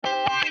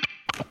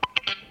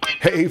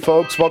Hey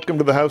folks, welcome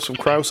to the House of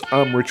Krause.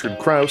 I'm Richard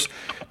Krause.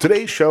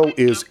 Today's show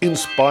is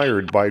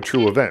inspired by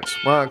true events.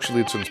 Well, actually,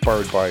 it's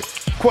inspired by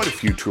quite a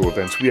few true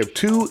events. We have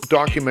two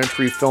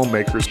documentary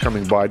filmmakers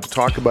coming by to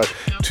talk about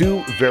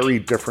two very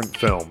different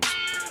films.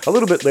 A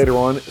little bit later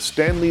on,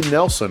 Stanley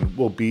Nelson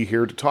will be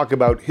here to talk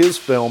about his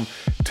film,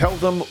 Tell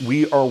Them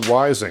We Are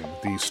Rising,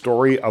 the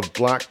story of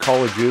black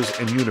colleges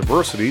and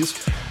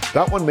universities.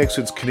 That one makes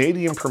its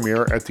Canadian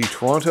premiere at the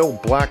Toronto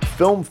Black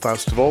Film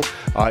Festival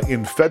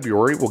in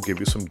February. We'll give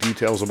you some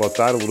details about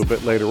that a little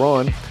bit later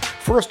on.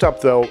 First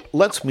up, though,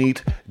 let's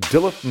meet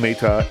Dilip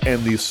Mehta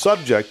and the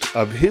subject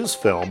of his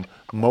film,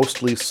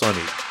 Mostly Sunny.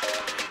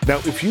 Now,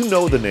 if you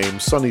know the name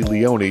Sunny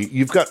Leone,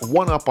 you've got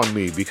one up on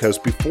me because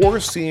before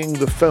seeing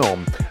the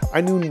film, I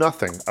knew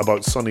nothing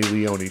about Sunny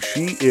Leone.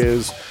 She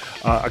is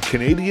a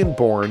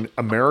Canadian-born,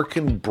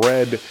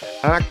 American-bred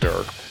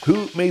actor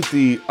who made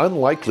the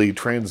unlikely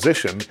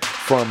transition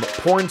from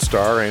porn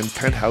star and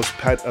penthouse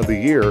pet of the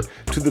year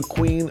to the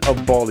queen of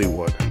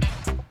Bollywood.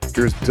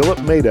 Here's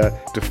Dilip Mehta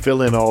to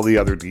fill in all the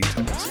other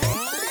details.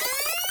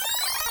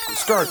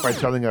 Start by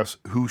telling us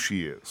who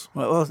she is.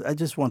 Well, I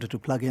just wanted to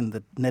plug in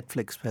that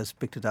Netflix has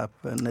picked it up,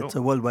 and it's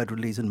a worldwide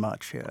release in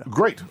March here.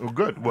 Great. Oh,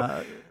 good.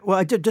 Well,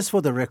 just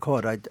for the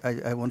record,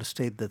 I want to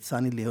state that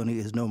Sunny Leone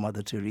is no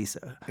Mother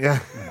Teresa. Yeah.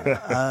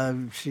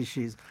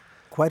 She's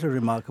quite a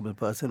remarkable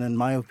person, in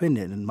my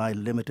opinion, in my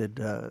limited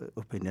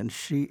opinion.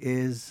 She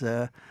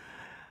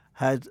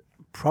had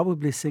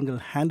probably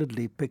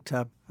single-handedly picked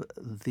up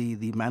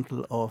the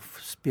mantle of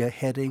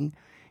spearheading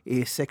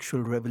a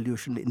sexual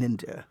revolution in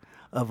India.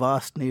 A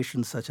vast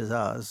nation such as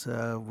ours,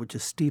 which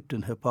is steeped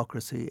in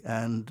hypocrisy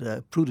and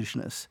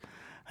prudishness,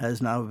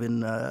 has now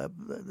been,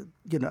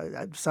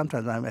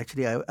 sometimes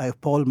I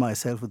appall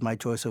myself with my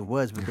choice of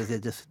words because they're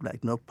just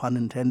like no pun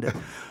intended.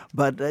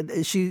 But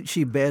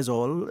she bears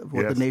all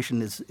what the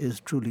nation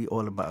is truly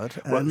all about.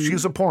 Well,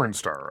 she's a porn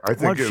star, I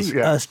think.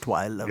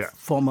 Erstwhile, a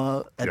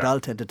former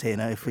adult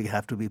entertainer, if we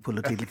have to be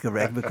politically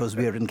correct, because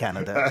we are in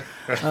Canada.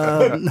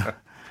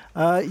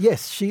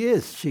 Yes, she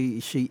is.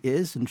 She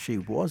is, and she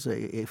was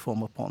a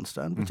former porn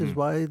star, which is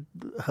why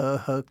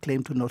her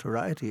claim to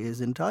notoriety is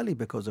entirely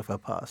because of her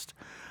past.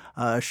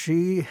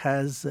 She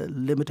has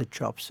limited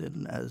chops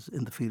in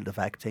the field of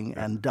acting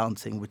and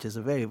dancing, which is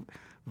a very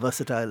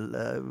versatile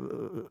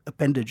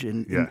appendage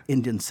in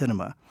Indian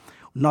cinema.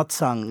 Not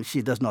sung,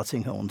 she does not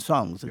sing her own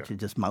songs, she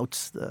just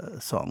mouths the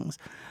songs.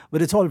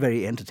 But it's all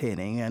very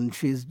entertaining, and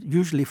she's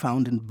usually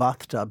found in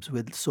bathtubs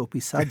with soapy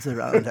suds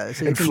around her.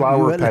 So and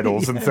flower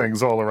petals and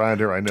things all around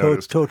her, I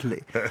noticed.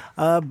 Totally.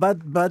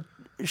 But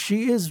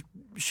she is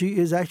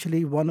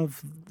actually one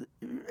of...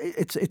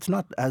 It's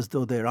not as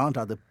though there aren't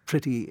other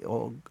pretty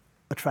or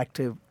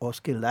attractive or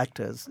skilled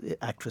actresses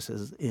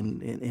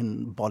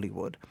in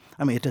Bollywood.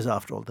 I mean, it is,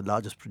 after all, the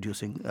largest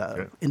producing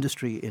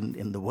industry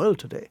in the world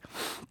today.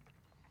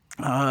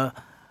 But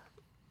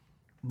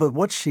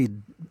what she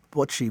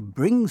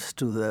brings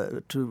for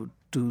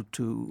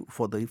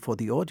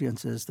the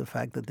audience is the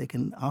fact that they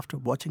can, after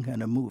watching her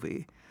in a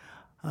movie,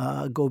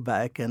 go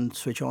back and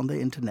switch on the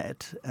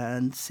internet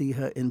and see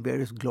her in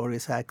various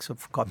glorious acts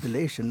of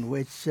copulation,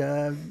 which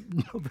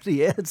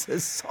nobody else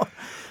has saw.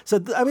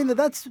 So I mean,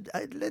 that's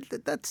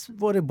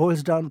what it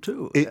boils down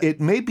to. It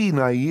may be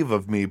naive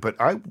of me, but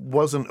I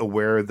wasn't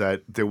aware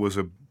that there was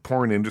a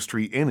porn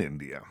industry in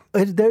India.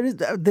 There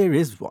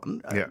is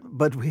one,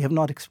 but we have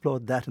not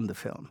explored that in the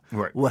film.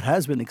 Right. What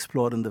has been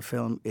explored in the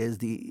film is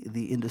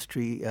the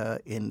industry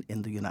in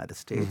the United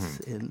States,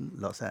 in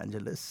Los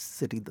Angeles,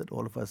 city that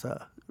all of us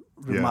are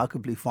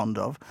remarkably fond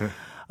of.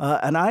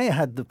 And I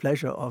had the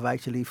pleasure of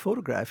actually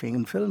photographing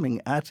and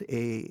filming at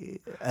a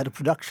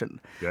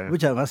production,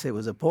 which I must say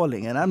was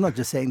appalling. And I'm not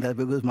just saying that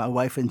because my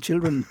wife and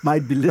children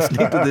might be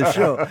listening to this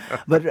show,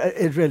 but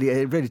it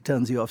really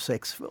turns you off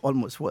sex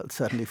almost,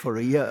 certainly for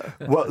a year.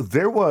 Well,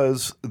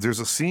 there's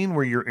a scene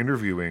where you're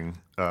interviewing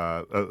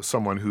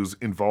someone who's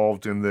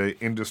involved in the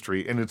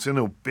industry, and it's in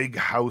a big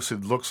house.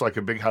 It looks like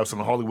a big house in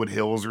the Hollywood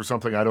Hills or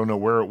something. I don't know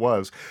where it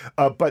was.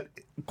 But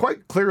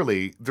quite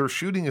clearly, they're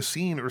shooting a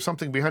scene or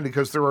something behind it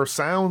because there are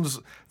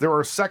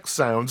sex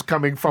sounds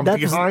coming from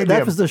behind him.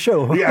 That was the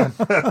show. Yeah.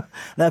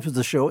 That was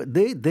the show.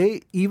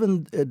 They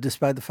even,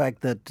 despite the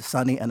fact that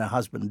Sunny and her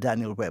husband,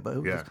 Daniel Weber,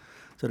 who was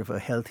sort of a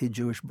healthy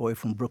Jewish boy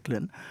from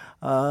Brooklyn,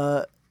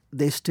 they're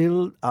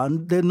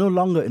no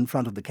longer in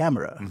front of the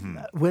camera.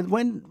 When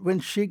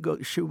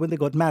they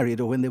got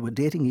married or when they were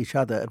dating each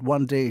other, at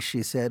one day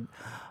she said,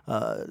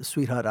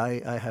 "Sweetheart,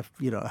 I have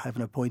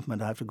an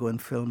appointment. I have to go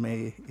and film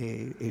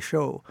a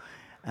show."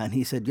 And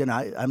he said,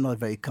 I'm not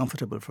very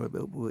comfortable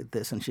with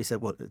this. And she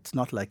said, well, it's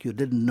not like you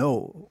didn't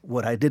know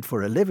what I did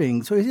for a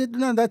living. So he said,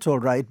 no, that's all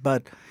right.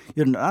 But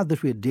now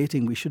that we're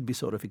dating, we should be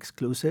sort of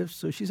exclusive.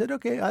 So she said,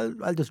 okay,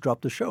 I'll just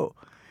drop the show.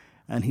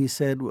 And he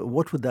said, well,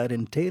 what would that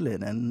entail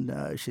in?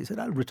 And she said,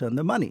 I'll return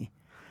the money.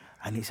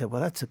 And he said,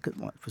 well, it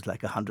was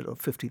like $100,000 or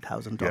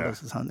 $50,000 or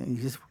something.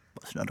 He said,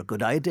 it's not a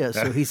good idea.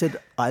 So he said,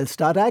 I'll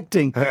start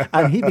acting.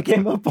 And he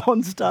became a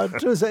porn star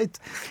too. So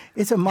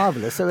it's a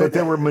marvelous. So but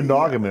they were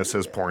monogamous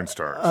as porn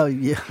stars. Oh,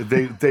 yeah.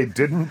 They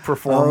didn't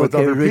perform with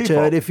other Richard,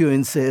 people. if you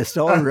insist.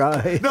 All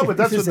right. No, but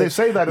that's what they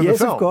say that in the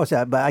film. Yes, of course.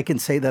 But I can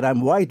say that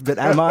I'm white, but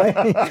am I?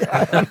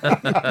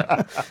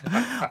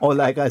 Or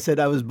like I said,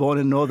 I was born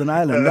in Northern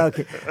Ireland.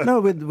 Okay.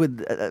 No,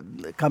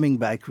 with coming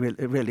back,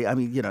 really, I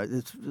mean,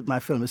 my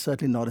film is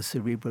certainly not as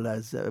cerebral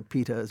as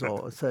Peter's,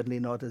 or certainly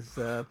not as...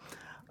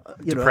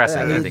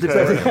 depressing, I think.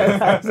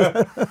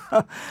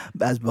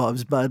 As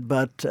Bob's.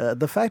 But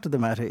the fact of the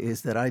matter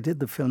is that I did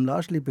the film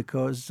largely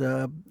because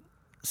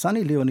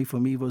Sunny Leone, for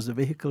me, was the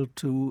vehicle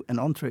to an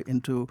entree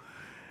into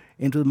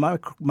the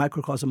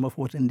microcosm of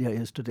what India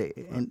is today.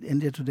 And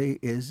India today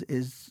is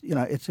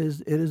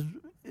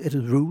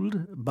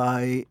ruled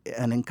by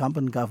an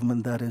incumbent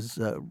government that is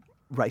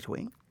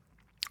right-wing.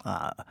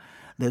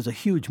 There's a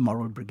huge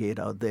moral brigade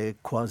out there,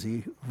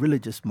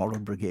 quasi-religious moral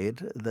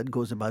brigade, that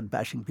goes about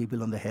bashing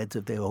people on the heads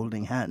if they're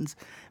holding hands.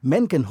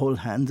 Men can hold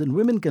hands and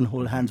women can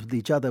hold hands with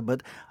each other,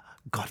 but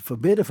God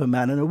forbid if a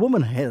man and a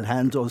woman held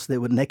hands or they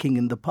were necking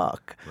in the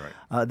park.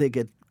 Right. They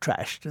get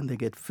trashed and they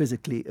get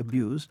physically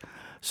abused.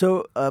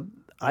 So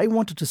I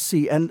wanted to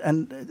see, and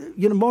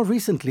more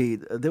recently,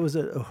 there was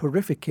a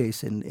horrific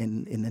case in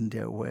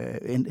India, where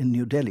in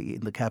New Delhi,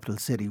 in the capital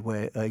city,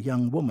 where a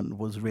young woman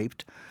was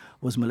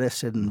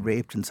molested and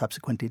raped and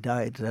subsequently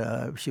died.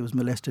 She was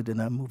molested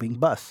in a moving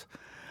bus.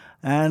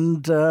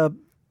 And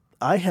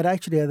I had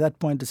actually at that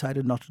point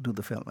decided not to do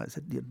the film. I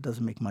said, it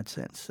doesn't make much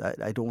sense.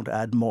 I don't want to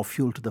add more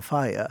fuel to the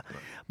fire. Right.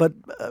 But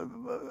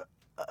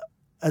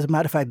as a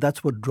matter of fact,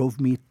 that's what drove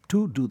me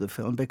to do the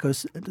film,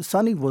 because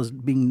Sunny was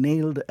being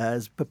nailed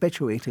as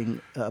perpetuating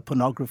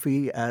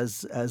pornography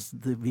as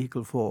the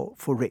vehicle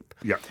for rape,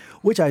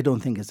 which I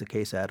don't think is the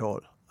case at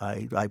all.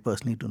 I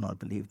personally do not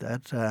believe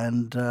that.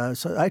 And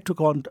so I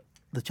took on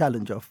the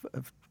challenge of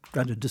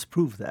trying to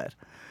disprove that.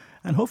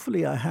 And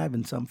hopefully I have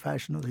in some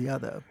fashion or the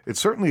other. It's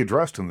certainly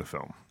addressed in the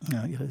film.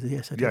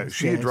 Yes, it is.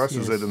 She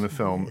addresses it in the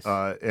film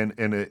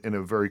in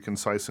a very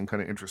concise and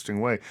kind of interesting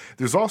way.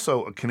 There's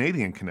also a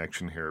Canadian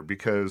connection here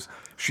because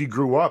she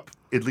grew up,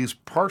 at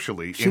least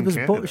partially, in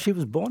Canada. She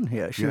was born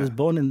here. She was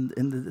born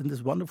in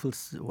this wonderful,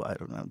 I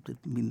don't know, I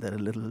mean that a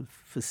little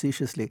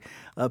facetiously,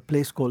 a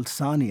place called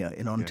Sarnia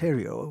in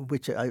Ontario,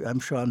 which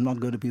I'm sure I'm not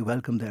going to be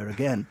welcome there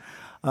again.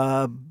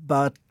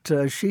 But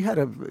she had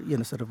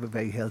a sort of a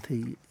very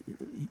healthy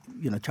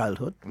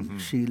childhood. Mm-hmm.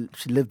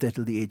 She lived there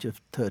till the age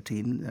of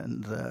 13,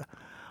 and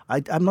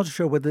I'm not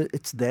sure whether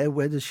it's there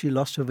whether she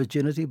lost her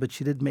virginity, but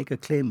she did make a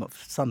claim of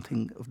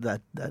something of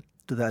that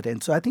to that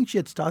end. So I think she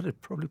had started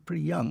probably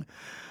pretty young.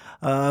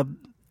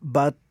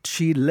 But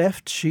she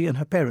left. She and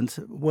her parents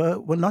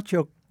were not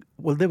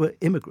they were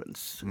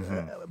immigrants,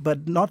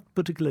 but not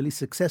particularly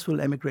successful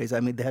emigres. I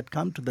mean, they had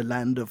come to the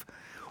land of.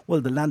 Well,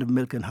 the land of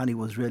milk and honey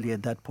was really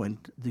at that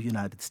point the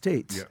United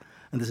States. Yeah.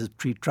 And this is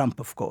pre-Trump,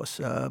 of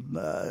course.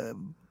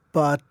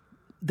 But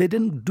they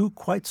didn't do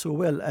quite so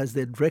well as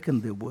they'd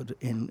reckoned they would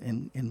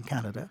in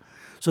Canada.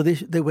 So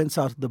they went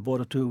south of the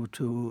border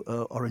to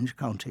Orange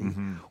County,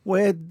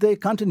 where they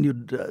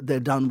continued their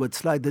downward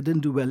slide. They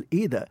didn't do well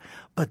either.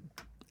 But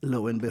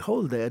lo and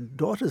behold, their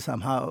daughter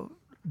somehow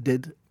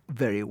did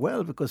very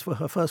well, because for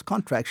her first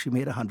contract, she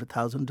made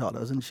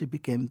 $100,000 and she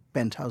became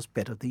Penthouse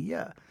Pet of the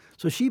Year.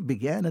 So she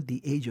began at the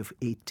age of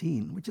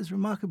 18, which is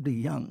remarkably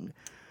young.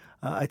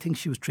 I think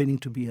she was training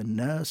to be a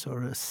nurse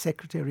or a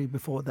secretary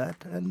before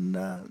that, and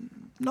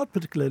not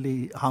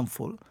particularly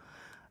harmful.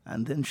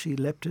 And then she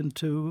leapt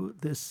into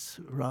this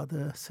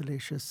rather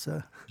salacious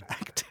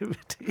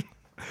activity.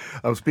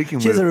 I'm speaking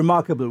She's a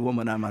remarkable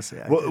woman, I must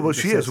say. Well,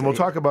 she is, and we'll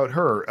talk about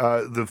her.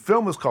 The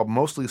film is called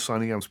Mostly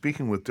Sunny. I'm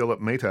speaking with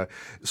Dilip Mehta.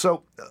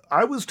 So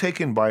I was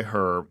taken by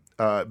her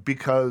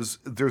because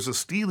there's a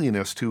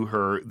steeliness to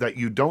her that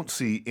you don't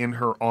see in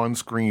her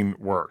on-screen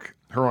work.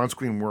 Her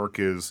on-screen work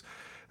is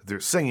they're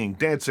singing,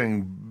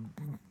 dancing,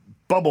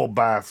 bubble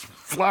baths,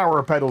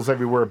 flower petals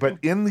everywhere. But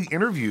in the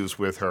interviews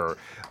with her,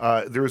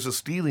 there's a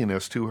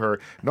steeliness to her.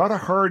 Not a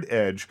hard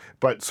edge,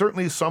 but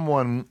certainly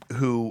someone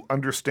who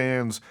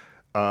understands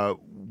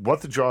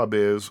what the job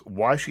is,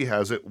 why she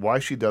has it, why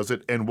she does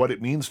it, and what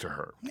it means to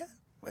her. Yeah,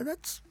 well,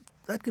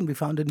 that can be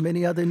found in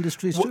many other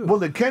industries too.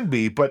 Well, it can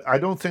be, but I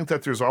don't think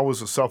that there's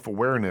always a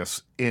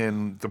self-awareness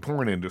in the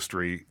porn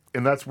industry,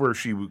 and that's where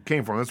she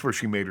came from. That's where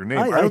she made her name.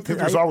 I don't think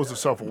there's always a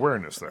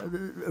self-awareness there.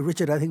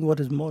 Richard, I think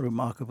what is more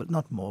remarkable,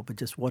 not more, but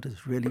just what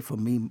is really for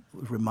me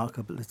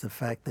remarkable is the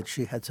fact that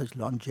she had such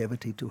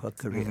longevity to her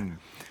career. Mm-hmm.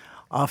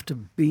 After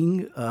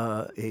being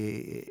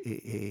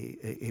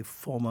a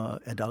former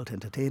adult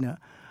entertainer,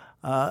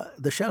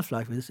 the shelf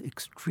life is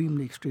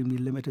extremely, extremely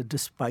limited,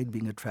 despite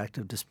being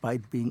attractive,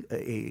 despite being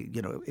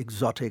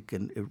exotic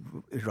and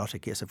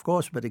erotic, yes, of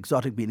course, but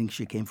exotic meaning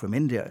she came from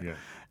India,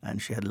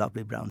 and she had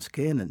lovely brown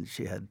skin, and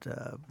she had,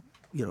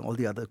 all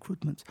the other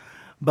accoutrements.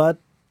 But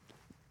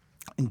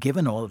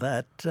given all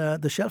that,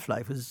 the shelf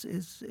life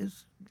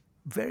is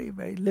very,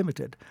 very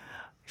limited.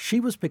 She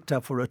was picked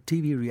up for a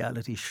TV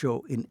reality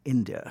show in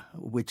India,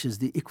 which is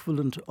the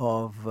equivalent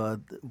of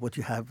what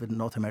you have in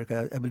North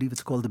America. I believe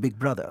it's called The Big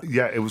Brother.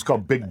 Yeah, it was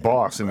called Big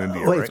Boss in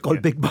India. Oh, it's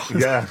called Big Boss.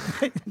 Yeah.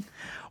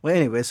 Well,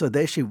 anyway, so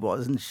there she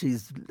was,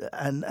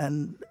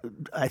 and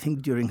I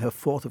think during her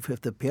fourth or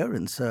fifth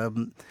appearance,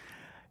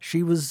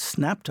 she was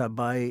snapped up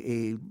by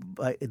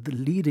the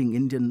leading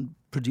Indian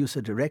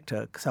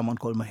producer-director, someone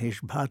called Mahesh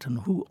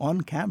Bhattan, who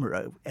on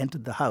camera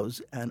entered the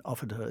house and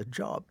offered her a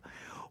job,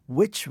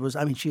 which was,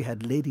 I mean, she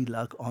had Lady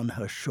Luck on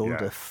her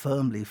shoulder,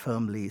 firmly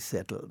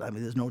settled. I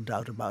mean, there's no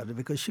doubt about it,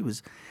 because she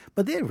was,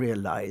 but they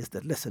realized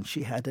that, listen,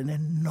 she had an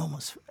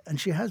enormous, and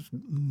she has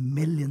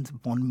millions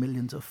upon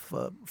millions of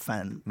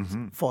fans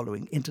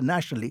following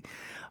internationally.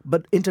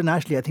 But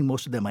internationally, I think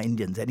most of them are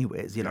Indians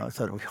anyways, you know,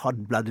 sort of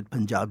hot-blooded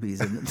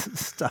Punjabis and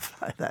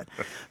stuff like that.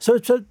 So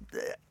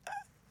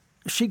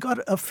she got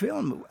a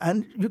film,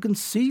 and you can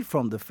see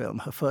from the film,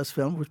 her first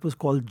film, which was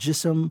called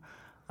Jism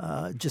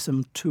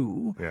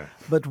 2,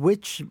 but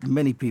which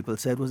many people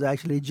said was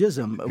actually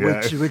Jism,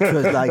 which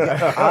was like,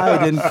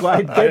 I didn't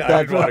quite get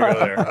that. I want to go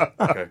there.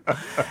 Okay.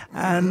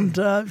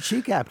 And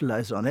she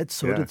capitalized on it,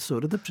 so did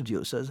the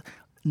producers.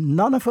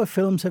 None of her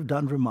films have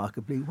done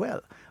remarkably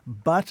well,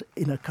 but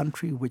in a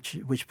country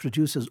which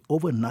produces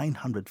over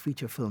 900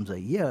 feature films a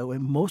year, where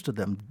most of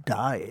them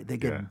die, they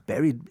get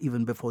buried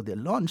even before they're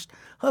launched,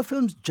 her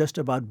films just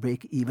about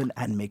break even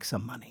and make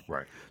some money.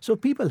 Right. So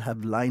people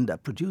have lined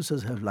up,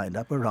 producers have lined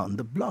up around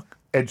the block.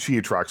 And she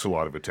attracts a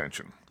lot of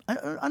attention.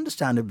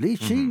 Understandably.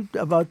 She,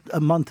 about a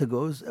month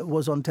ago,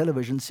 was on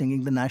television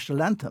singing the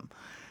national anthem.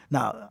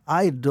 Now,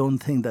 I don't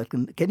think that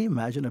can you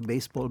imagine a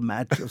baseball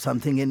match or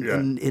something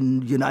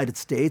in United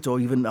States, or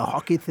even a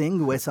hockey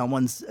thing where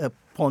someone's a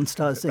porn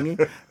star singing?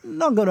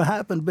 Not going to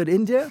happen. But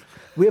India,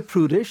 we're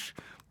prudish,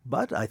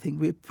 but I think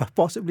we're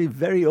possibly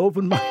very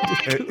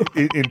open-minded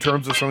too. In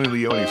terms of Sunny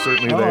Leone,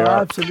 certainly they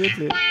are.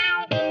 Absolutely.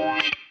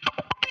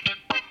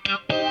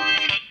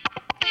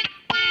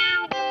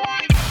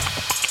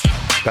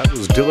 That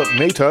was Dilip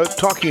Mehta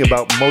talking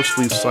about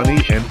Mostly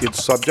Sunny and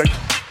its subject,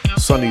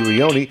 Sunny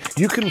Leone.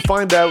 You can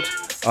find out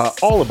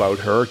all about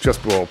her.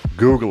 Just,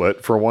 Google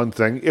it for one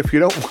thing. If you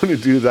don't want to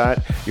do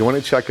that, you want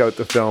to check out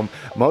the film.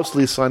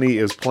 Mostly Sunny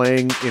is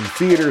playing in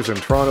theaters in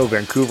Toronto,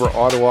 Vancouver,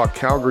 Ottawa,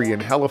 Calgary,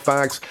 and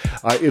Halifax.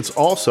 It's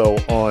also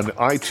on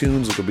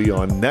iTunes. It'll be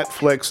on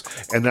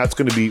Netflix, and that's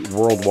going to be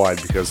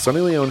worldwide, because Sunny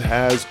Leone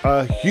has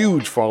a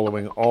huge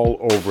following all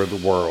over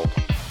the world.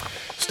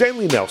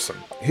 Stanley Nelson,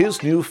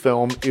 his new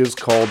film is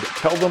called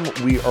Tell Them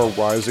We Are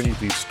Rising,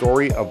 the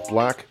story of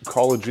black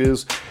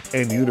colleges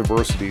and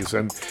universities.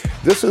 And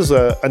this is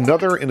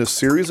another in a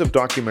series of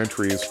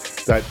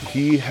documentaries that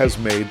he has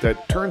made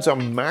that turns a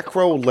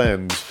macro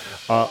lens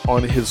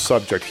on his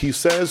subject. He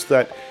says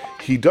that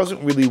he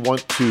doesn't really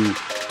want to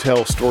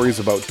tell stories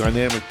about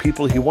dynamic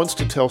people. He wants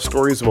to tell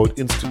stories about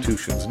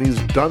institutions, and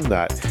he's done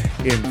that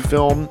in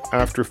film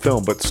after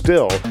film. But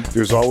still,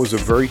 there's always a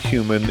very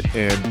human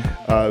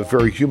and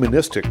very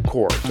humanistic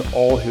core to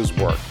all his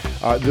work.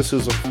 This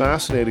is a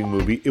fascinating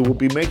movie. It will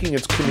be making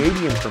its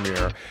Canadian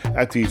premiere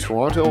at the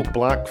Toronto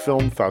Black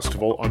Film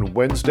Festival on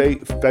Wednesday,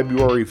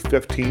 February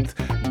 15th.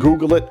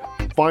 Google it,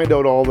 find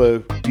out all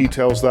the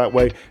details that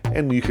way,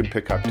 and you can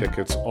pick up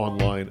tickets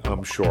online,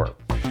 I'm sure.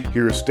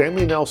 Here's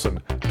Stanley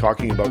Nelson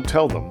talking about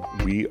Tell Them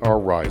We Are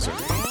Rising.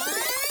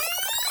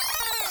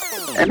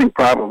 I think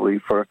probably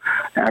for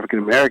African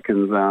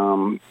Americans,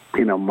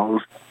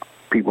 most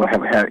people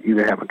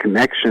either have a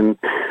connection,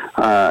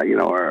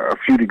 or a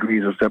few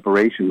degrees of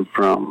separation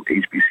from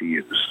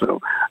HBCUs. So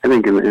I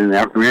think in the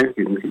African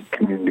American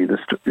community,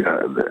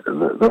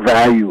 the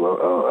value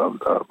of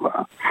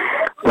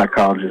black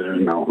colleges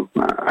is known.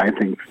 I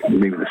think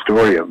maybe the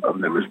story of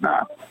them is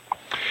not.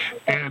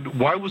 And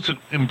why was it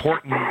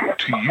important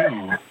to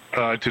you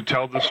to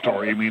tell the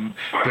story? I mean,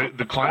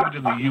 the climate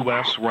in the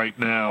U.S. right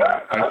now,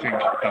 I think,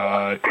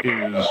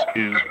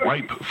 is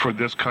ripe for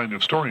this kind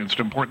of story. It's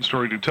an important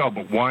story to tell,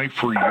 but why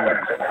for you?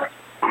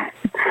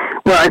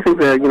 Well, I think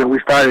that, we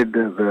started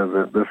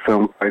the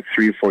film like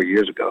 3 or 4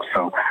 years ago,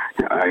 so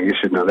you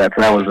should know that.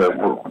 That was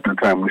the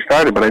time we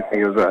started, but I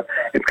think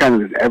it's kind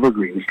of this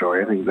evergreen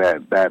story. I think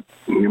that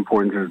the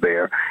importance is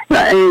there.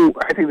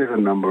 I think there's a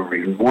number of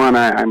reasons. One,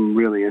 I'm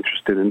really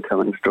interested in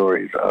telling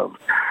stories of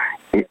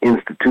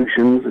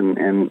institutions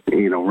and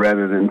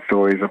rather than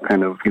stories of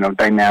kind of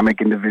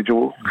dynamic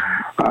individuals.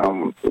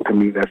 To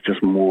me, that's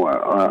just more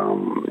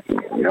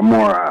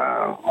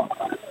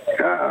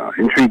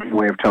intriguing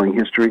way of telling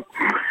history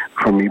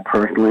for me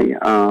personally.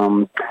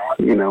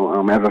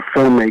 As a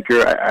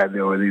filmmaker,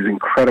 there were these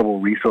incredible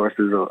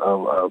resources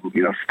of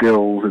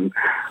stills and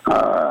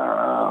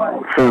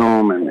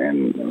film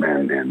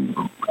and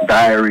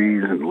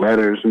diaries and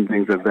letters and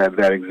things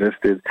that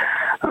existed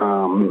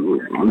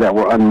that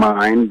were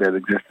unmined, that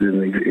existed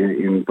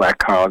in black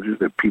colleges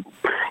that people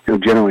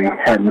generally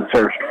hadn't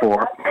searched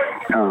for,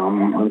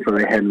 and so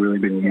they hadn't really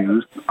been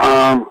used.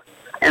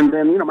 And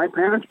then, my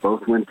parents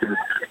both went to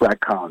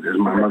black colleges.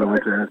 My mother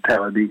went to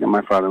Talladega,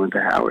 my father went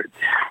to Howard.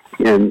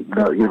 And,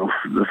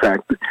 the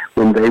fact that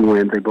when they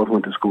both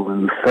went to school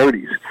in the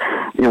 30s.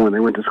 When they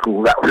went to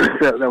school,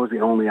 that was the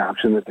only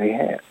option that they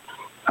had.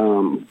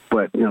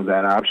 But,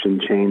 that option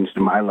changed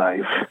my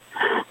life,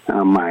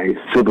 my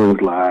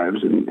siblings'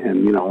 lives, and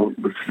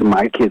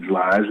my kids'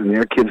 lives and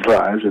their kids'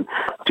 lives, and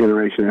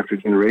generation after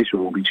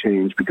generation will be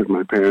changed because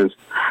my parents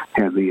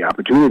had the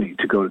opportunity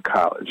to go to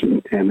college.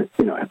 And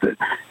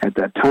at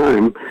that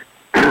time,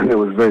 there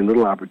was very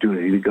little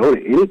opportunity to go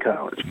to any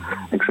college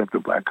except a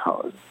black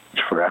college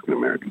for African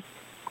Americans.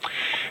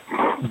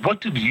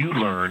 What did you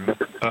learn,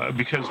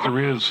 because there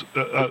is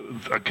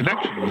a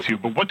connection with you,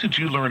 but what did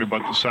you learn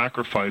about the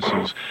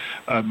sacrifices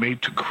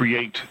made to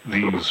create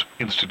these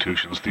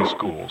institutions, these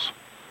schools?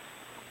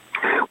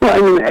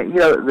 Well,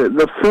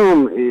 the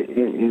film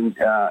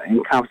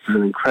encompasses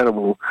an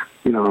incredible,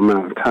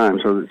 amount of time.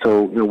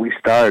 So we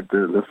started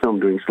the film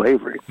during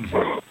slavery,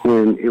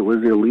 when it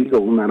was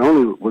illegal. Not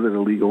only was it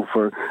illegal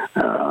for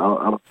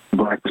a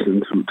black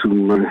person to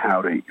learn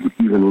how to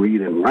even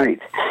read and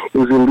write, it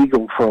was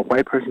illegal for a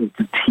white person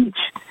to teach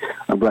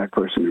a black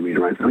person to read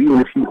and write. So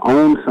even if you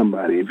owned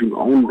somebody, if you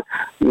owned,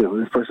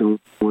 this person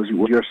was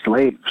your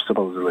slave,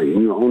 supposedly,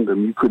 and you owned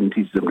them, you couldn't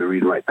teach them to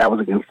read and write. That was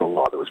against the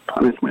law. There was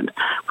punishment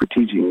for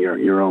teaching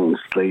your own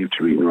slave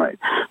to read and write.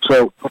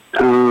 So,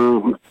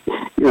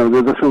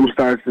 the film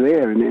starts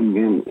there,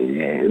 and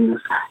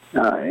this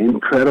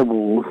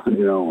incredible,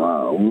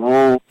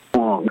 long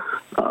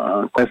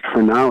quest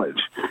for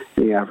knowledge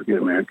in the African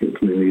American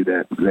community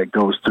that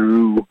goes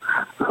through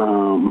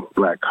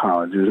black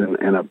colleges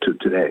and up to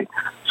today.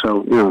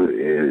 So,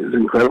 it's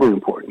incredibly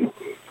important.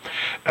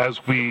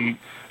 As we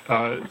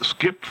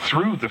skip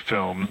through the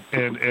film,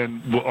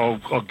 and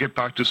I'll get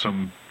back to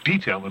some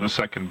detail in a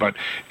second, but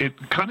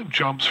it kind of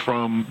jumps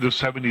from the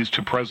 70s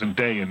to present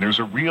day, and there's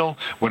a real,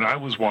 when I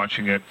was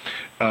watching it,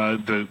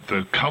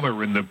 the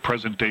color in the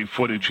present day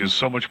footage is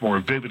so much more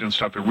vivid and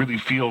stuff. It really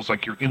feels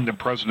like you're in the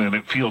present, and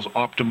it feels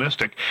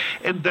optimistic.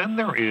 And then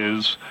there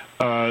is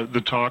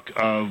the talk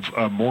of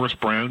Morris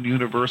Brown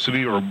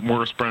University, or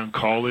Morris Brown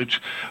College,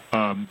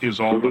 is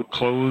all but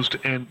closed,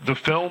 and the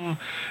film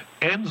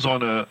ends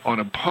on a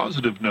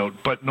positive note,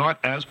 but not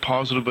as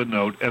positive a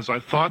note as I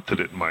thought that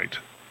it might.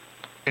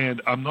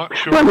 And I'm not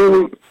sure.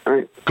 Go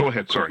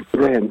ahead. Sorry.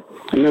 Go ahead.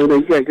 No,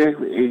 you got to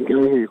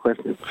hear your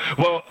question.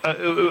 Well,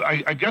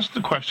 I guess the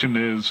question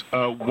is,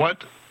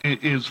 what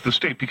is the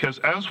state? Because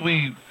as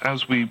we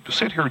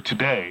sit here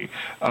today,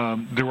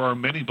 there are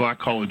many black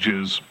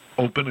colleges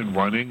open and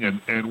running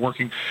and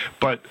working,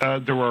 but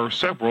there are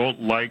several,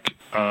 like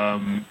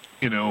one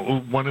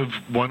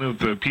of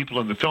the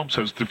people in the film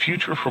says the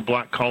future for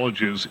black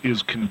colleges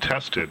is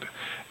contested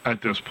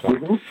at this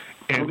point. Mm-hmm.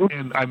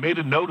 And I made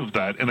a note of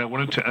that, and I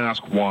wanted to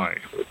ask why.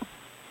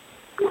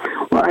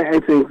 Well, I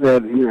think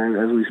that,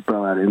 as we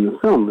spell out in the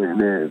film,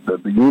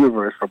 the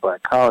universe for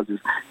black colleges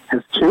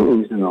has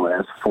changed in the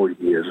last 40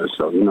 years or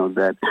so.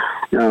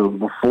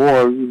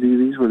 Before,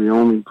 these were the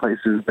only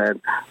places that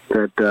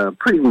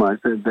pretty much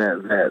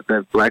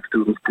that black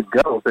students could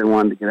go if they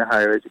wanted to get a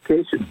higher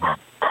education.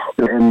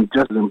 And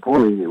just as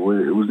importantly, it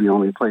was the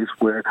only place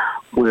where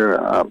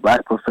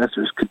black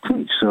professors could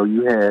teach. So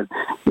you had,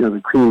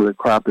 the cream of the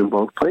crop in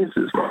both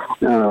places.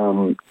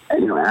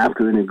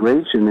 After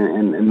integration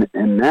and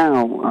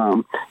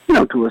now,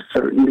 to a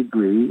certain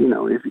degree,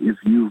 if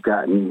you've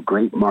gotten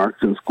great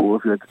marks in school,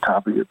 if you're at the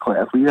top of your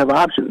class, well, you have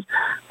options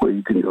where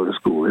you can go to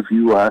school. If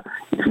you are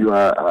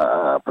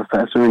a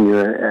professor and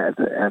you're at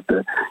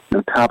the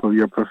top of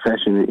your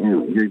profession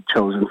in your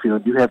chosen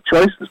field, you have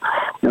choices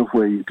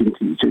where you can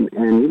teach. And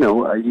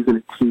are you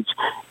going to teach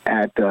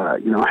at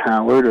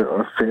Howard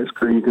or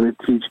Fisk, or are you going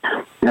to teach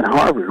at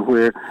Harvard,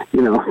 where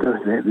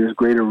there's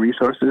greater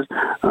resources,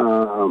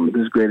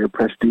 there's greater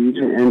prestige,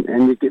 and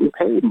you're getting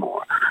paid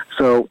more.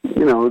 So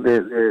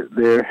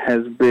there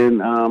has been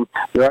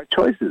there are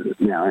choices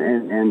now,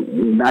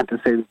 and not to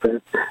say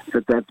that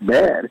that's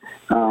bad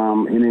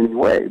in any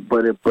way,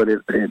 but it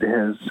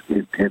has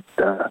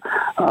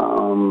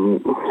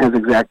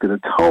exacted a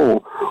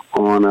toll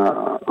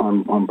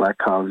on black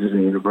colleges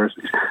and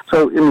universities.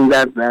 So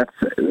that's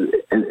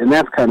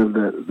kind of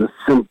the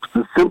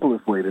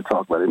simplest way to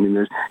talk about it. I mean,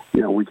 there's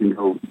we can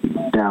go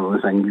down the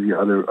list. I can give you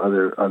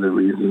other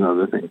reasons,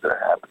 other things that are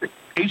happening.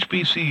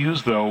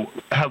 HBCUs, though,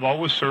 have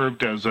always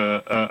served as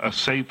a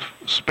safe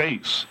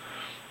space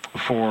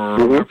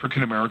for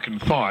African American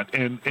thought,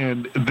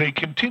 and they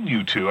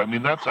continue to. I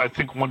mean, that's, I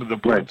think, one of the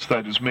points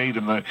that is made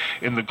in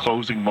the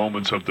closing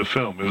moments of the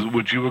film.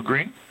 Would you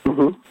agree?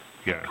 Mm-hmm.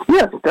 Yeah.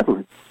 Yeah,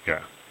 definitely.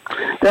 Yeah.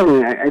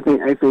 Definitely,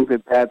 I think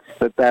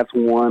that's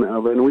one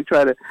of it. And we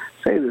try to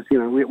say this. We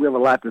have a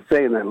lot to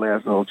say in that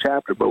last whole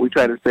chapter, but we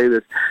try to say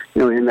this,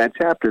 in that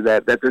chapter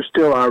that there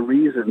still are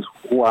reasons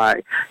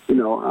why, any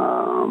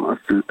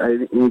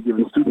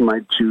given student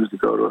might choose to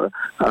go to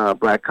a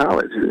black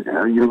college,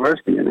 a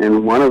university,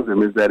 and one of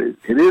them is that it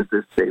is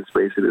this safe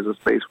space. It is a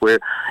space where,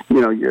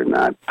 you're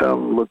not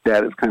looked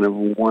at as kind of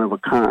one of a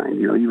kind.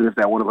 Even if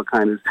that one of a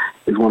kind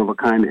is one of a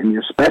kind and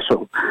you're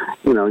special,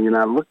 you're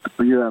not looked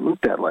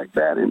at like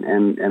that.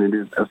 And it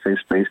is a safe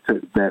space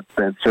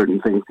that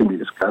certain things can be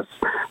discussed,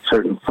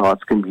 certain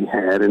thoughts can be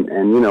had, and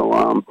as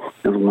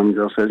one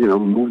girl says,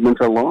 movements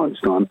are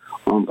launched on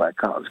black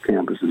college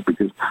campuses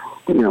because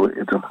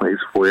it's a place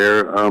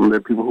where there are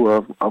people who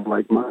are of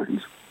like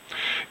minds.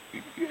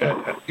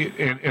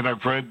 And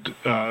I've read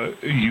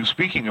you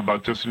speaking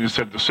about this, and you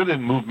said the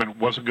sit-in movement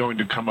wasn't going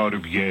to come out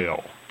of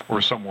Yale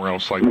or somewhere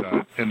else like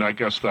that, and I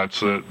guess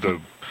that's the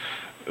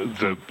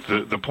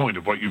point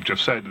of what you've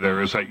just said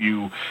there is that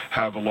you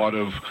have a lot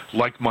of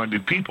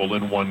like-minded people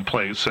in one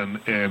place, and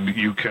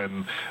you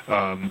can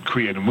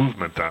create a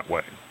movement that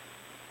way.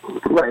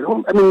 Right.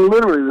 I mean,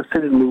 literally, the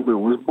sit-in movement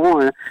was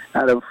born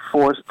out of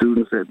 4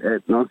 students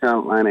at North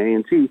Carolina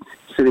A&T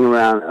sitting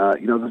around,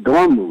 the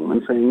dorm room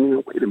and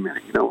saying, wait a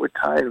minute, we're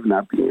tired of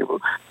not being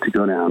able to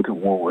go down to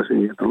Woolworths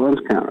and get the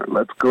lunch counter.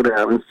 Let's go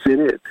down and sit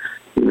in.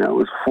 It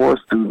was 4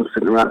 students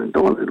sitting around in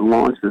dorms that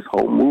launched this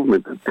whole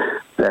movement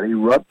that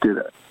erupted,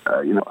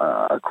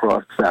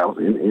 across the South,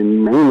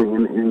 mainly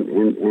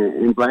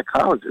in black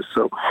colleges.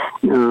 So,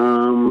 that's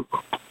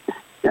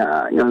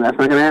not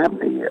going to happen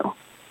at Yale.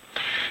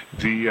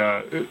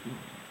 The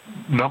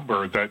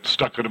number that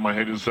stuck out of my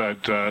head is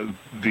that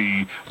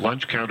the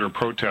lunch counter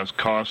protest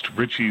cost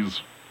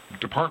Ritchie's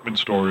department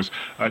stores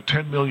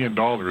 $10 million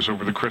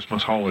over the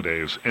Christmas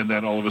holidays, and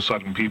then all of a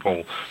sudden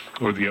people,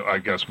 or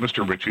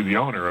Mr. Ritchie, the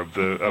owner of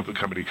the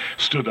company,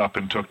 stood up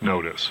and took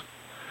notice.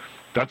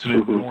 That's an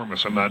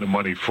enormous amount of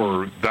money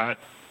for that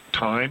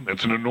time.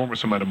 It's an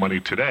enormous amount of money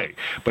today,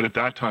 but at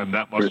that time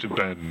that must have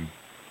been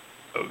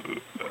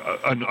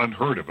an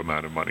unheard of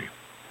amount of money.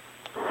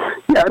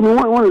 Yeah, I mean,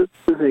 one of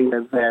the things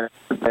that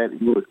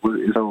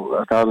was so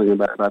astounding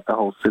about the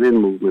whole sit-in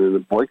movement and the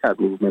boycott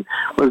movement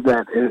was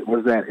that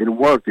it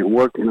worked. It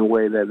worked in a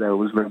way that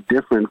was very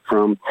different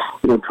from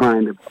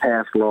trying to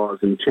pass laws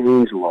and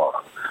change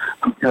laws,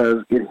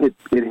 because it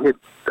hit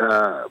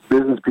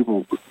business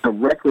people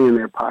directly in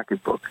their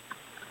pocketbook,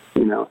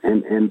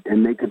 and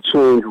they could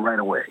change right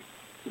away.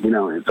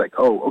 It's like,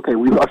 oh, okay,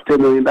 we lost $10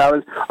 million.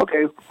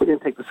 Okay, we're going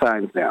to take the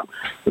signs down.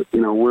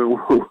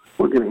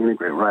 We're going to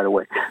integrate right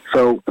away.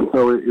 So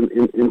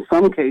in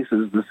some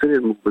cases, the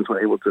sit-in movements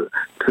were able to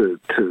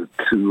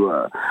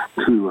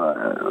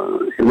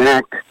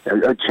enact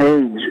a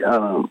change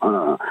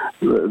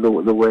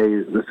the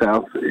way the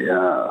South.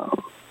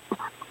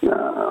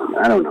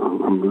 I don't know.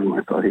 I'm losing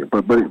my thought here,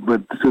 but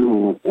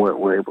soon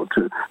we're able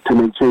to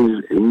make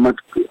changes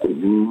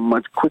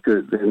much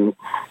quicker than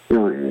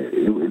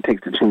it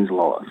takes to change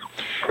laws.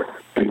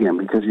 Again,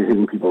 because you're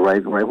hitting people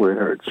right where it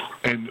hurts.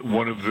 And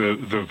one of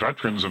the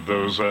veterans of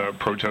those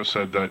protests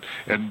said that,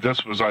 and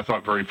this was, I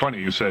thought, very funny.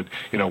 You said,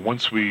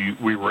 once we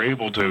were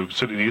able to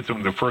sit and eat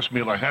them, the first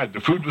meal I had,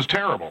 the food was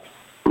terrible.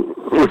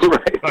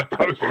 Right. I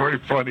thought it was a very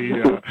funny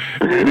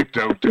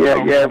anecdote. It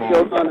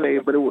goes on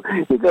to, but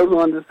it goes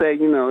on to say,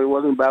 it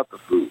wasn't about the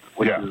food,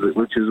 which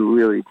is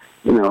really,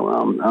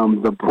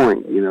 the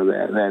point,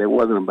 that it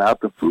wasn't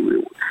about the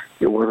food.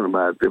 It wasn't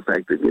about the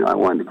fact that, I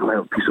wanted to go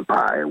have a piece of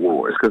pie at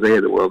Woolworths because they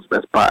had the world's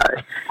best pie.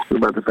 It was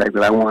about the fact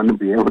that I wanted to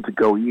be able to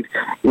go eat,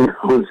 and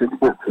sit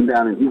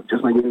down and eat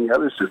just like any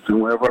other citizen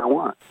wherever I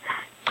want.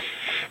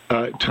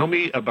 Tell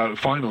me about,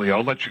 finally,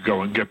 I'll let you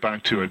go and get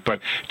back to it,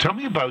 but tell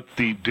me about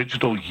the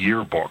digital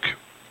yearbook.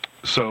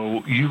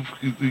 So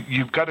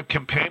you've got a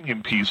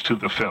companion piece to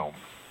the film.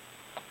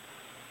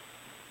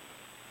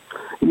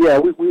 Yeah,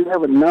 we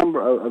have a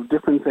number of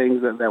different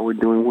things that we're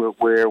doing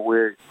where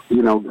we're,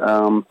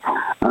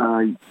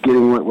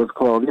 getting what's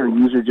called,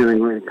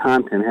 user-generated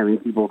content, having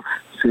people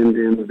send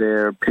in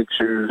their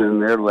pictures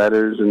and their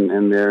letters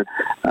and their,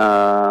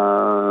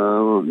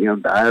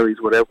 diaries,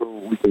 whatever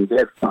we can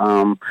get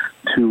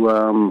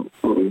to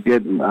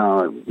get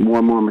more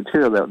and more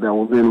material that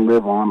will then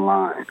live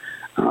online,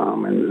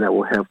 and that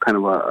will have kind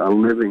of a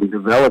living,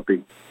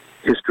 developing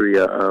history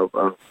of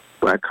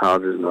black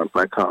colleges and our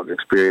black college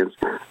experience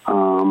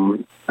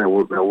that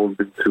will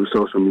be through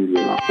social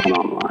media and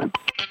online.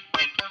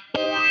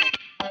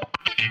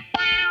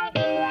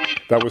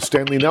 That was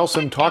Stanley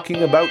Nelson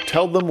talking about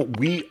Tell Them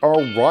We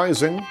Are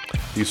Rising,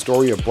 the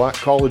story of black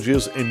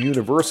colleges and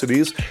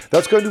universities.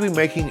 That's going to be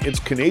making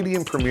its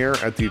Canadian premiere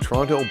at the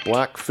Toronto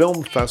Black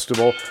Film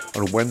Festival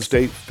on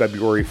Wednesday,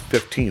 February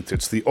 15th.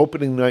 It's the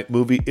opening night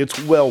movie.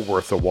 It's well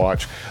worth a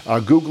watch.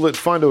 Google it,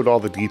 find out all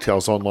the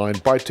details online,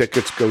 buy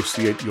tickets, go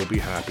see it. You'll be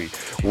happy.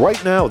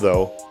 Right now,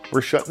 though,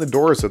 we're shutting the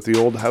doors at the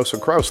Old House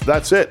of Crouse.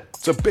 That's it.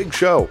 It's a big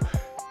show.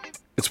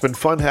 It's been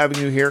fun having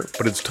you here,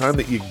 but it's time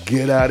that you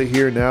get out of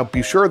here now.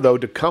 Be sure, though,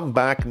 to come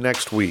back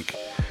next week.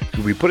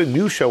 We put a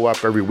new show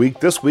up every week.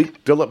 This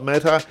week, Dilip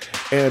Mehta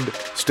and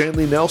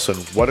Stanley Nelson.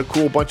 What a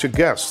cool bunch of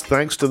guests.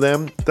 Thanks to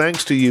them.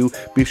 Thanks to you.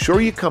 Be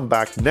sure you come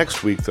back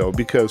next week, though,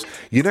 because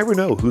you never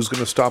know who's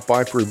going to stop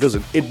by for a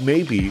visit. It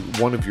may be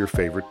one of your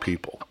favorite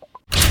people.